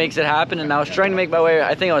start makes it happen. And I was trying to make my way.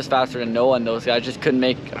 I think I was faster than Noah and those guys. Just couldn't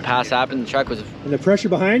make a pass happen. The track was... And the pressure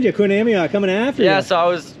behind you, Quinn Amy coming after you. Yeah, so I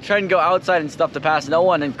was trying to go outside and stuff to pass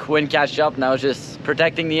Noah, and Quinn catch up, and I was just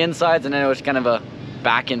protecting the insides, and then it was kind of a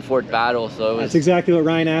back and forth battle. So it was... That's exactly what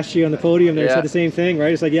Ryan asked you on the podium there. Yeah. Said the same thing,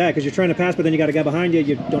 right? It's like, yeah, because you're trying to pass, but then you got a guy behind you.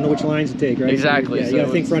 You don't know which lines to take, right? Exactly. So so you got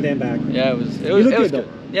to think front and back. Yeah, it was good.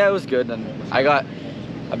 Yeah, it was good. And I got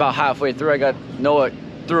about halfway through. I got Noah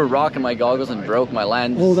threw a rock in my goggles and broke my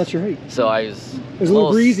lens. Oh, that's right. So I was... It was a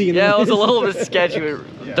little breezy. Yeah, it was a little bit sketchy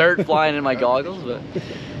with dirt flying in my goggles, but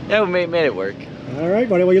yeah, we made it work. All right,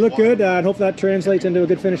 buddy. Well, you look good, and hope that translates into a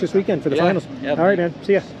good finish this weekend for the finals. Yep. All right, man.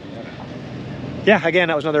 See ya. Yeah, again,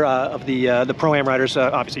 that was another of the Pro-Am riders.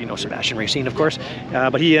 Obviously, you know Sebastian Racine, of course,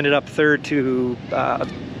 but he ended up third to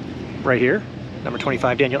right here, number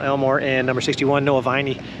 25, Daniel Elmore, and number 61, Noah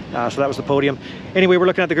Viney. So that was the podium. Anyway, we're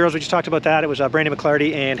looking at the girls. We just talked about that. It was Brandy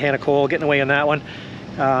McClarty and Hannah Cole getting away on that one.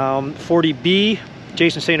 40B,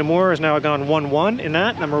 Jason St. Amour has now gone 1-1 in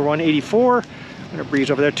that, number 184. I'm going to breeze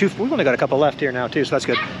over there. We've only got a couple left here now, too, so that's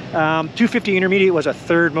good. 250 Intermediate was a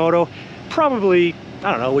third moto. Probably... I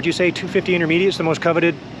don't know, would you say 250 Intermediate is the most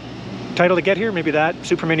coveted title to get here? Maybe that,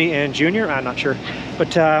 Super Mini and Junior, I'm not sure.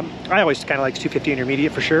 But I always kind of like 250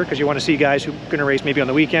 Intermediate for sure, because you want to see guys who are going to race maybe on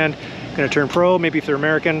the weekend, going to turn pro, maybe if they're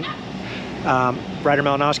American. Ryder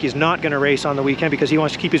Malinowski is not going to race on the weekend because he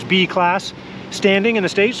wants to keep his B class standing in the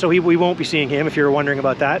States, so we won't be seeing him if you're wondering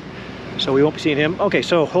about that. So we won't be seeing him. Okay,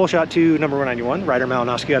 so hole shot to number 191, Ryder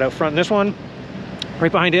Malinowski got out front in this one.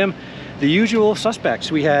 Right behind him, the usual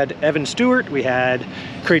suspects. We had Evan Stewart, we had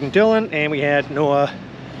Creighton Dillon, and we had Noah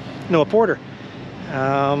Porter. They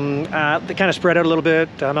kind of spread out a little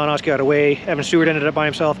bit. Malinowski got away. Evan Stewart ended up by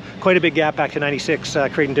himself. Quite a big gap back to 96.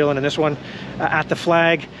 Creighton Dillon in this one at the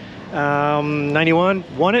flag. 91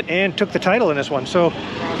 won it and took the title in this one. So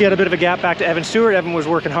he had a bit of a gap back to Evan Stewart. Evan was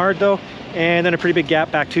working hard though. And then a pretty big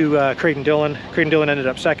gap back to Creighton Dillon. Creighton Dillon ended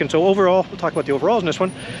up second. So overall, we'll talk about the overalls in this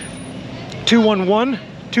one. 2-1-1.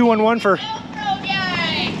 2-1-1 for... GoPro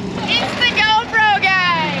guy! It's the GoPro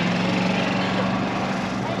guy!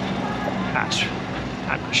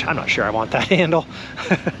 I'm not sure I want that handle.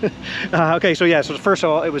 Okay, so yeah, so first of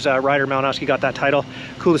all, it was Ryder Malinowski got that title.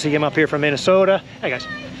 Cool to see him up here from Minnesota. Hey guys.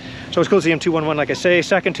 So it's cool to see him 2-1-1, like I say.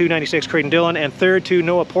 Second, 296, Creighton Dillon, and third to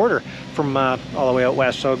Noah Porter from all the way out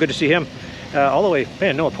west. So good to see him all the way.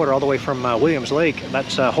 Man, Noah Porter all the way from Williams Lake.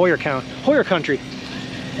 That's Hoyer country.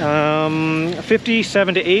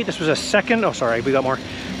 57 to 8. This was a second. Oh, sorry, we got more.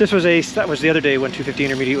 That was the other day when 250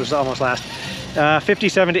 Intermediate was almost last.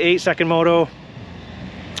 57 to 8, second moto.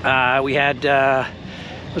 We had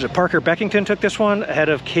was it Parker Beckington took this one ahead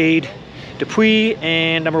of Cade Dupuis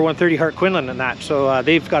and number 130 Hart Quinlan in that. So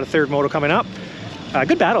they've got a third moto coming up.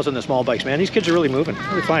 Good battles in the small bikes, man. These kids are really moving,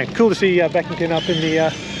 really flying. Cool to see Beckington up in the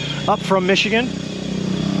up from Michigan.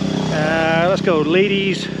 Let's go,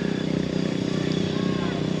 ladies.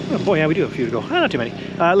 Oh boy, yeah, we do have a few to go. Not too many.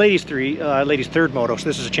 Ladies third moto. So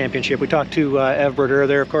this is a championship. We talked to Ev Berder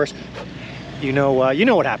there, of course. You know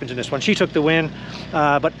what happens in this one. She took the win.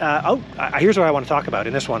 Here's what I want to talk about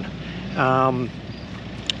in this one.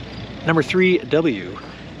 Number 3W.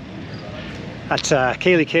 That's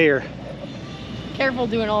Kaylee Kayer. Careful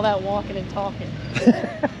doing all that walking and talking.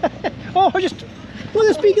 Oh, just Well,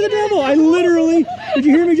 the speak of the devil. I literally, did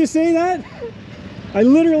you hear me just say that? I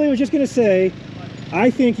literally was just going to say, I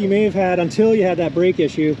think you may have had, until you had that brake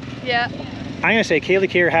issue. Yeah. I'm going to say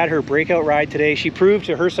Kaylee Kerr had her breakout ride today. She proved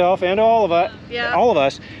to herself and all of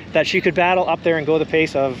us that she could battle up there and go the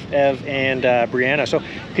pace of Ev and Brianna. So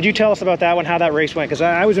could you tell us about that one, how that race went? Because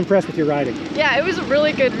I was impressed with your riding. Yeah, it was a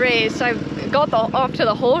really good race. I got off to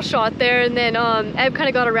the whole shot there, and then Ev kind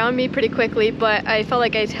of got around me pretty quickly, but I felt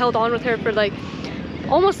like I held on with her for like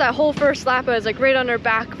almost that whole first lap. I was like right on her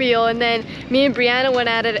back wheel, and then me and Brianna went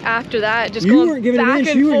at it after that, just going back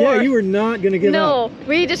and forth. Yeah, you were not going to give up. No,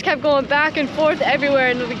 we just kept going back and forth everywhere,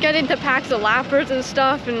 and we got into packs of lappers and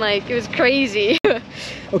stuff, and like it was crazy.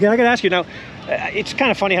 Okay, I got to ask you now. It's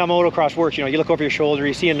kind of funny how motocross works. You know, you look over your shoulder,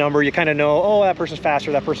 you see a number, you kind of know, oh, that person's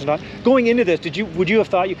faster, that person's not. Going into this, would you have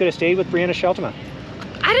thought you could have stayed with Brianna Sheltema?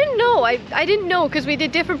 I didn't know. I didn't know because we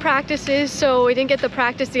did different practices, so we didn't get the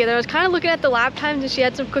practice together. I was kind of looking at the lap times, and she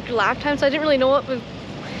had some quicker lap times, so I didn't really know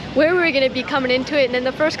where we were going to be coming into it. And then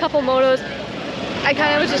the first couple motos, I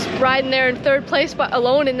kind of was just riding there in third place but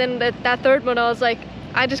alone, and then that third moto, I was like,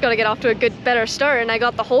 I just got to get off to a better start, and I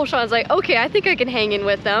got the whole shot. I was like, okay, I think I can hang in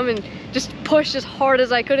with them, and just pushed as hard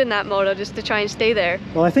as I could in that moto just to try and stay there.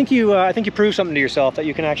 Well, I think you proved something to yourself that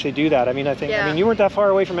you can actually do that. I mean, I mean, you weren't that far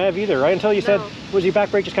away from Ev either, right? Until you said, was your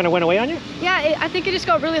back brake just kind of went away on you? Yeah, I think it just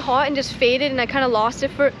got really hot and just faded, and I kind of lost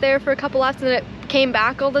it there for a couple laps, and then it came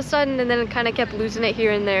back all of a sudden, and then it kind of kept losing it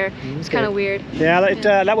here and there. It's kind of weird. Yeah,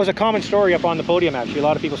 that was a common story up on the podium actually. A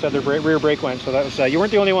lot of people said their rear brake went, so that was you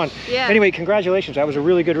weren't the only one. Yeah. Anyway, congratulations. That was a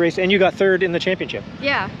really good race, and you got third in the championship.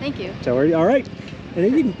 Yeah, thank you. So all right. And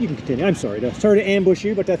then you can continue. I'm sorry to ambush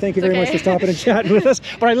you, but thank you very much for stopping and chatting with us.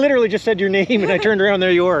 But I literally just said your name and I turned around,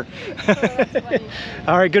 there you were.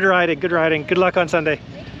 All right, good riding, good riding. Good luck on Sunday.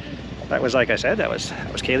 That was, like I said, that was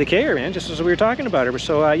Kaylee Kerr, man, just as we were talking about her.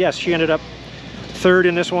 So yes, she ended up third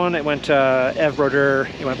in this one. It went Ev Broder,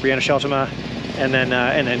 it went Brianna Sheltema, and then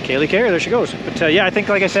Kaylee Kerr. There she goes. But yeah, I think,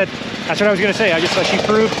 like I said, that's what I was going to say. I just thought she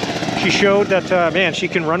proved. She showed that, man, she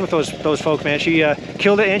can run with those folks, man. She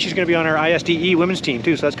killed it, and she's going to be on our ISDE women's team,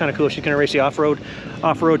 too, so that's kind of cool. She's going to race the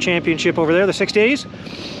off-road championship over there, the 6 days.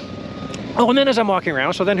 Oh, and then as I'm walking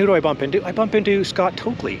around, so then who do I bump into? I bump into Scott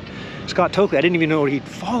Tokley. Scott Tokley, I didn't even know he'd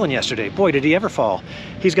fallen yesterday. Boy, did he ever fall.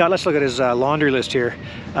 He's got, let's look at his laundry list here.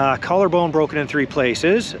 Collarbone broken in 3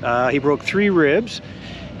 places. He broke 3 ribs.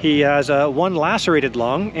 He has 1 lacerated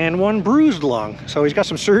lung and 1 bruised lung. So he's got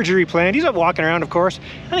some surgery planned. He's up walking around, of course.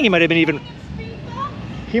 I think he might have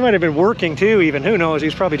been working too, even. Who knows?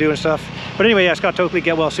 He's probably doing stuff. But anyway, yeah, Scott Tokley,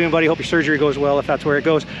 get well soon, buddy. Hope your surgery goes well, if that's where it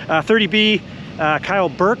goes. 30B, Kyle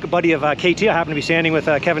Burke, a buddy of KT. I happened to be standing with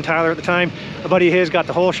Kevin Tyler at the time. A buddy of his got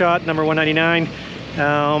the whole shot, number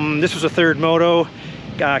 199. This was a 3rd moto.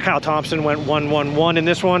 Kyle Thompson went 111 in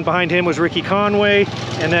this one. Behind him was Ricky Conway.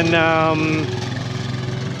 And then,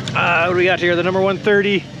 what do we got here? The number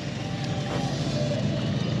 130.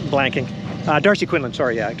 Blanking. Darcy Quinlan,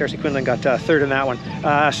 sorry, yeah. Darcy Quinlan got 3rd in that one.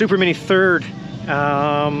 Super Mini 3rd.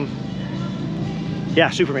 Yeah,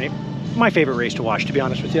 Super Mini. My favorite race to watch, to be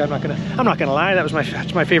honest with you. I'm not gonna lie.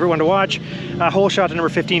 That's my favorite one to watch. Whole shot to number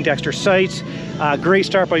 15, Dexter Seitz. Great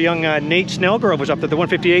start by young Nate Snellgrove was up there. The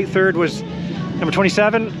 158. 3rd was number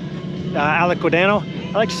 27, Alec Guadano.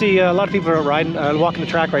 I like to see a lot of people are riding, walking the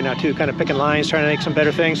track right now too, kind of picking lines, trying to make some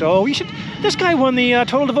better things. Oh, this guy won the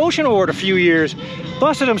Total Devotion Award a few years.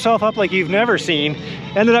 Busted himself up like you've never seen.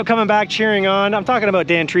 Ended up coming back cheering on. I'm talking about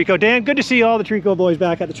Dan Trico. Dan, good to see all the Trico boys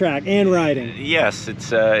back at the track and riding. Yes,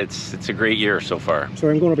 it's a great year so far.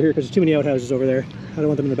 Sorry, I'm going over here because there's too many outhouses over there. I don't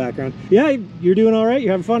want them in the background. Yeah, you're doing all right?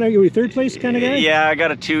 You're having fun? Are you a 3rd place kind of guy? Yeah, I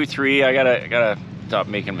got a 2-3. I gotta stop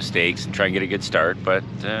making mistakes and try and get a good start. But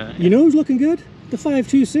you know who's looking good? The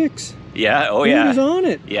 526. Yeah, oh yeah. Luke's on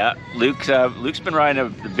it. Yeah, Luke's been riding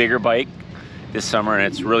a bigger bike this summer, and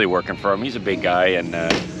it's really working for him. He's a big guy, and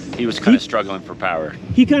he was kind of struggling for power.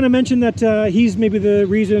 He kind of mentioned that he's maybe the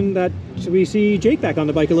reason that we see Jake back on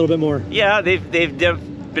the bike a little bit more. Yeah, they've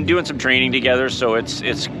been doing some training together, so it's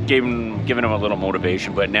giving him a little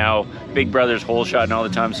motivation. But now big brother's whole shotting all the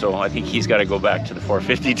time, so I think he's got to go back to the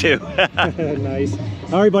 450 too. Nice.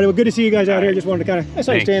 All right, buddy. Well, good to see you guys out here. Just wanted to I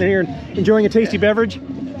saw you standing here and enjoying a tasty beverage.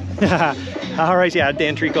 All right, yeah,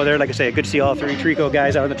 Dan Trico there. Like I say, good to see all 3 Trico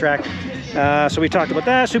guys out on the track. So we talked about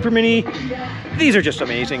that. Super Mini. These are just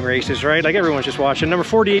amazing races, right? Like everyone's just watching. Number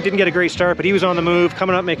 48 didn't get a great start, but he was on the move,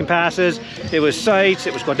 coming up, making passes. It was Seitz,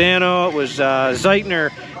 it was Guadano, it was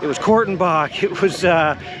Zeitner, it was Kortenbach, it was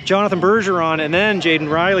Jonathan Bergeron, and then Jaden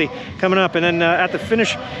Riley coming up. And then at the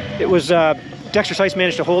finish, it was Dexter Seitz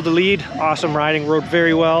managed to hold the lead. Awesome riding, rode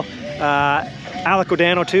very well. Alec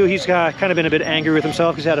Odano too. He's kind of been a bit angry with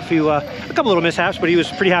himself. He's had a couple little mishaps, but he was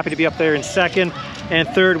pretty happy to be up there in second. And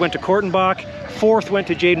third went to Kortenbach. Fourth went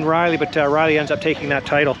to Jaden Riley, but Riley ends up taking that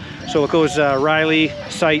title. So it goes Riley,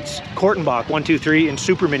 Seitz, Kortenbach, 1, 2, 3 in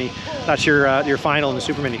Super Mini. That's your final in the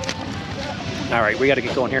Super Mini. All right, we got to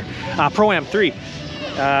get going here. Pro-Am 3.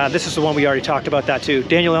 This is the one we already talked about that too.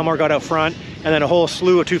 Daniel Elmore got out front, and then a whole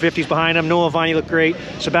slew of 250s behind him. Noah Viney looked great.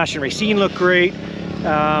 Sebastian Racine looked great.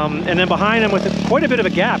 And then behind him with quite a bit of a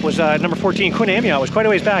gap was number 14, Quinn Amiot, was quite a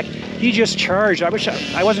ways back. He just charged. I wish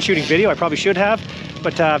I wasn't shooting video. I probably should have,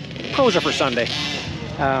 but poser for Sunday.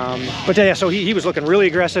 But yeah, so he was looking really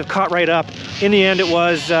aggressive, caught right up. In the end, it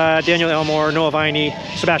was Daniel Elmore, Noah Viney,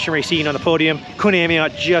 Sebastian Racine on the podium. Quinn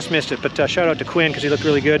Amiot just missed it, but shout out to Quinn because he looked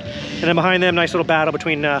really good. And then behind them, nice little battle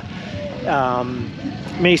between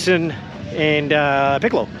Mason and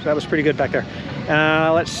Piccolo. So that was pretty good back there.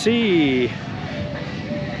 Let's see.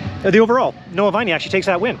 The overall, Noah Viney actually takes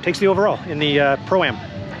that win, takes the overall in the Pro-Am.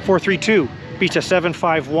 4.32, beats a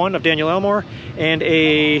 7.51 of Daniel Elmore, and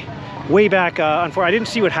a way back, I didn't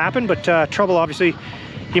see what happened, but trouble, obviously,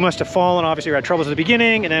 he must have fallen, obviously, had troubles at the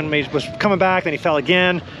beginning, and then was coming back, then he fell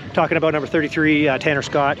again. Talking about number 33, Tanner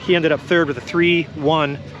Scott. He ended up third with a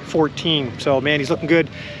 3.1.14, so man, he's looking good.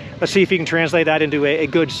 Let's see if he can translate that into a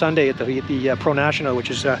good Sunday at the Pro National,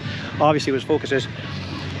 which is obviously what his focus is.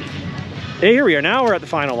 Hey, here we are. Now we're at the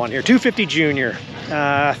final one here. 250 Junior,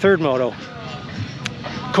 third moto.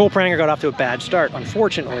 Cole Pranger got off to a bad start,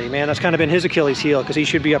 unfortunately. Man, that's kind of been his Achilles heel because he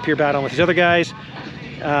should be up here battling with his other guys.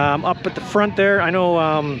 Up at the front there, I know,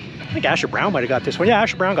 I think Asher Brown might have got this one. Yeah,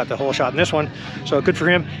 Asher Brown got the whole shot in this one, so good for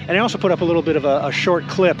him. And I also put up a little bit of a short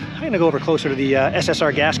clip. I'm going to go over closer to the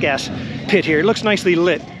SSR gas pit here. It looks nicely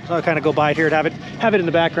lit, so I'll kind of go by it here and have it in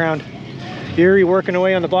the background. Erie working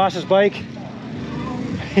away on the boss's bike.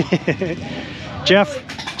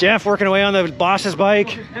 Jeff working away on the boss's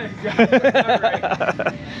bike.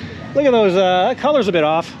 Look at those colors a bit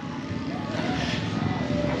off.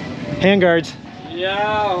 Handguards.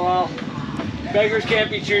 Yeah, well, beggars can't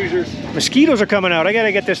be choosers. Mosquitoes are coming out. I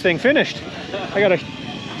gotta get this thing finished.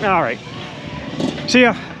 All right. See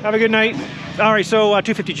ya. Have a good night. All right, so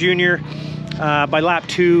 250 Junior. By lap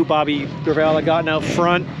 2, Bobby Gravel had gotten out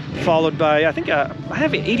front, followed by, I think, I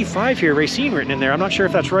have 85 here, Racine written in there. I'm not sure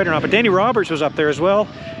if that's right or not, but Danny Roberts was up there as well.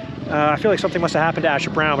 I feel like something must have happened to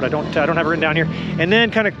Asher Brown, but I don't have it written down here. And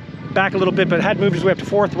then kind of back a little bit, but had moved his way up to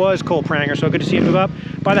fourth was Cole Pranger, so good to see him move up.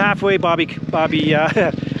 By the halfway, Bobby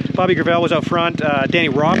Gravel was out front. Danny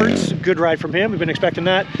Roberts, good ride from him. We've been expecting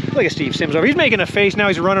that. Look at Steve Sims over. He's making a face, now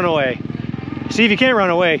he's running away. Steve, you can't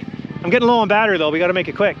run away. I'm getting low on battery though, we gotta make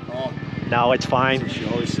it quick. Oh. No, it's fine. That's what she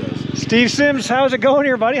always says. Steve Sims, how's it going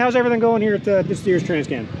here, buddy? How's everything going here at this year's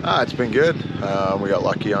TransCan? It's been good. We got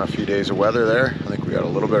lucky on a few days of weather there. I think we got a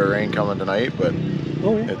little bit of rain coming tonight, but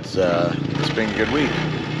it's been a good week.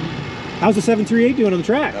 How's the 738 doing on the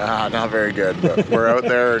track? Not very good, but we're out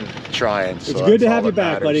there and trying. So it's good to have you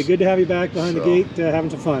back, buddy. Good to have you back behind the gate, having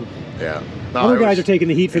some fun. Yeah. Other guys are taking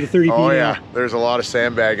the heat for the 30P. Oh yeah, there's a lot of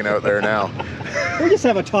sandbagging out there now. We just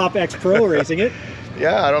have a top X Pro racing it.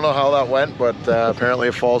 Yeah, I don't know how that went, but apparently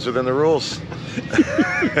it falls within the rules.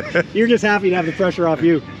 You're just happy to have the pressure off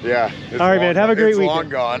you. Yeah. All right, man. Have a great weekend. Long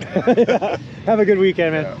gone. Have a good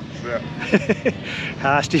weekend, man.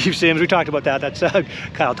 Yeah. Steve Sims, we talked about that. That's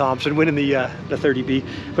Kyle Thompson winning the 30B.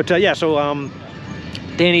 But yeah, so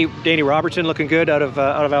Danny Robertson looking good out of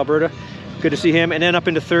Alberta. Good to see him. And then up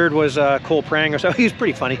into third was Cole Pranger. So he's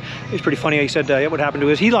pretty funny. He said what happened to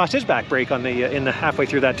his, he lost his back brake on the in the halfway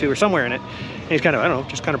through that too, or somewhere in it. And he's kind of, I don't know,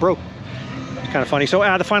 just kind of broke. It's kind of funny. So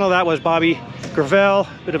the final of that was Bobby Gravel,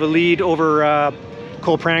 bit of a lead over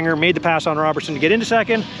Cole Pranger, made the pass on Robertson to get into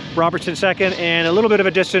second. Robertson second, and a little bit of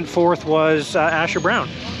a distant fourth was Asher Brown.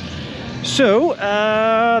 So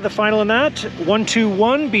the final in that,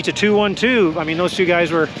 1-2-1 beats a 2-1-2. I mean, those two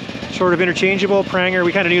guys were sort of interchangeable. Pranger,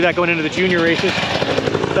 we kind of knew that going into the junior races,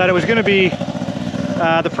 that it was going to be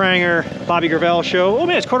the Pranger Bobby Gravel show. Oh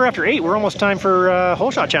man, it's 8:15. We're almost time for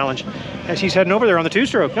hole shot challenge as he's heading over there on the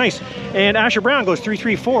two-stroke. Nice. And Asher Brown goes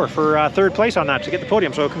 3-3-4 for third place on that to get the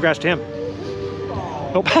podium. So congrats to him.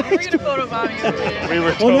 Oh. We're gonna photo bomb you.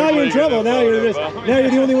 Well, now you're in trouble. Now you're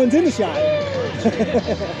the only ones in the shot.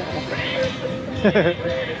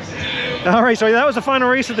 All right, so that was the final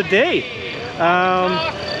race of the day.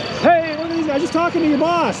 Hey, look at these guys, just talking to your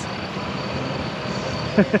boss.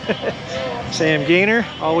 Sam Gaynor,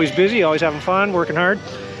 always busy, always having fun, working hard.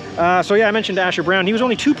 So yeah, I mentioned Asher Brown. He was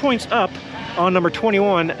only 2 points up on number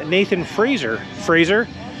 21, Nathan Fraser.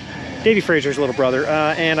 Davey Fraser's little brother.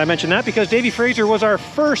 And I mentioned that because Davey Fraser was our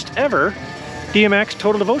first ever DMX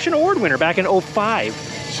Total Devotion Award winner back in '05.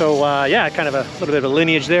 So yeah, kind of a little bit of a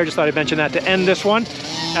lineage there. Just thought I'd mention that to end this one.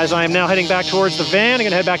 As I am now heading back towards the van, I'm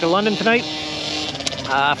gonna head back to London tonight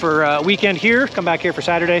for a weekend here. Come back here for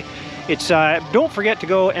Saturday. It's don't forget to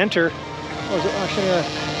go enter. What was it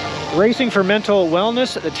actually? Racing for Mental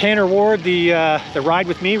Wellness. The Tanner Ward, the Ride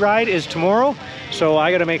With Me ride is tomorrow. So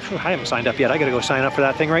I gotta make. I haven't signed up yet. I gotta go sign up for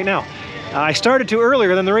that thing right now. I started too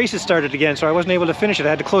earlier than the races started again, so I wasn't able to finish it. I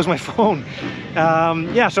had to close my phone.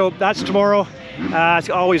 Yeah, so that's tomorrow. It's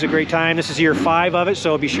always a great time. This is year 5 of it,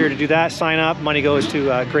 so be sure to do that. Sign up. Money goes to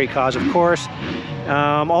a great cause, of course.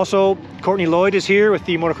 Also, Courtney Lloyd is here with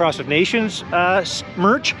the Motocross of Nations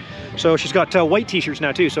merch. So she's got white t-shirts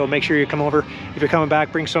now too. So make sure you come over if you're coming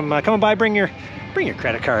back. Bring some. Come by. Bring your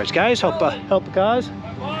credit cards, guys. Help the cause.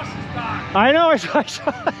 I know. I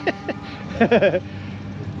saw it.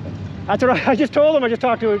 That's what I just told him. I just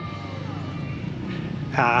talked to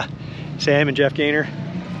Sam and Jeff Gaynor.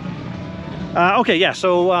 Okay, yeah,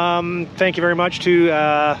 so thank you very much to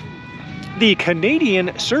the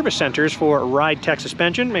Canadian Service Centers for Ride Tech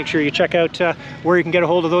Suspension. Make sure you check out where you can get a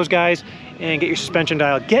hold of those guys and get your suspension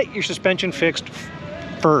dialed. Get your suspension fixed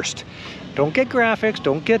first. Don't get graphics,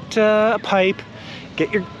 don't get a pipe.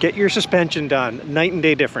 Get your suspension done. Night and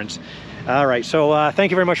day difference. All right, so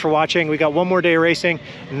thank you very much for watching. We got one more day of racing.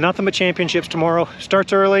 Nothing but championships tomorrow.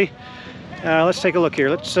 Starts early. Let's take a look here.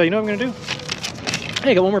 Let's, you know what I'm gonna do?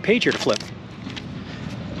 Hey, I got one more page here to flip.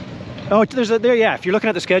 Oh, there, yeah, if you're looking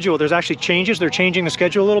at the schedule, there's actually changes. They're changing the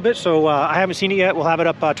schedule a little bit, so I haven't seen it yet. We'll have it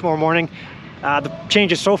up tomorrow morning. The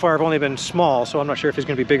changes so far have only been small, so I'm not sure if it's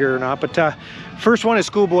gonna be bigger or not, but first one is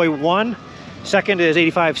Schoolboy 1. Second is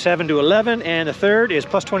 85 7 to 11, and the third is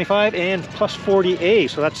plus 25 and plus 40A.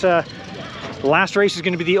 So that's the last race is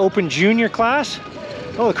going to be the Open Junior class.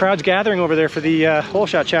 Oh, the crowd's gathering over there for the hole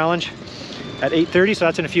shot challenge at 8:30. So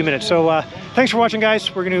that's in a few minutes. So thanks for watching,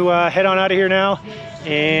 guys. We're going to head on out of here now,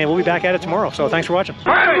 and we'll be back at it tomorrow. So thanks for watching.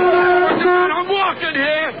 Hey, I'm walking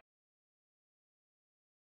here.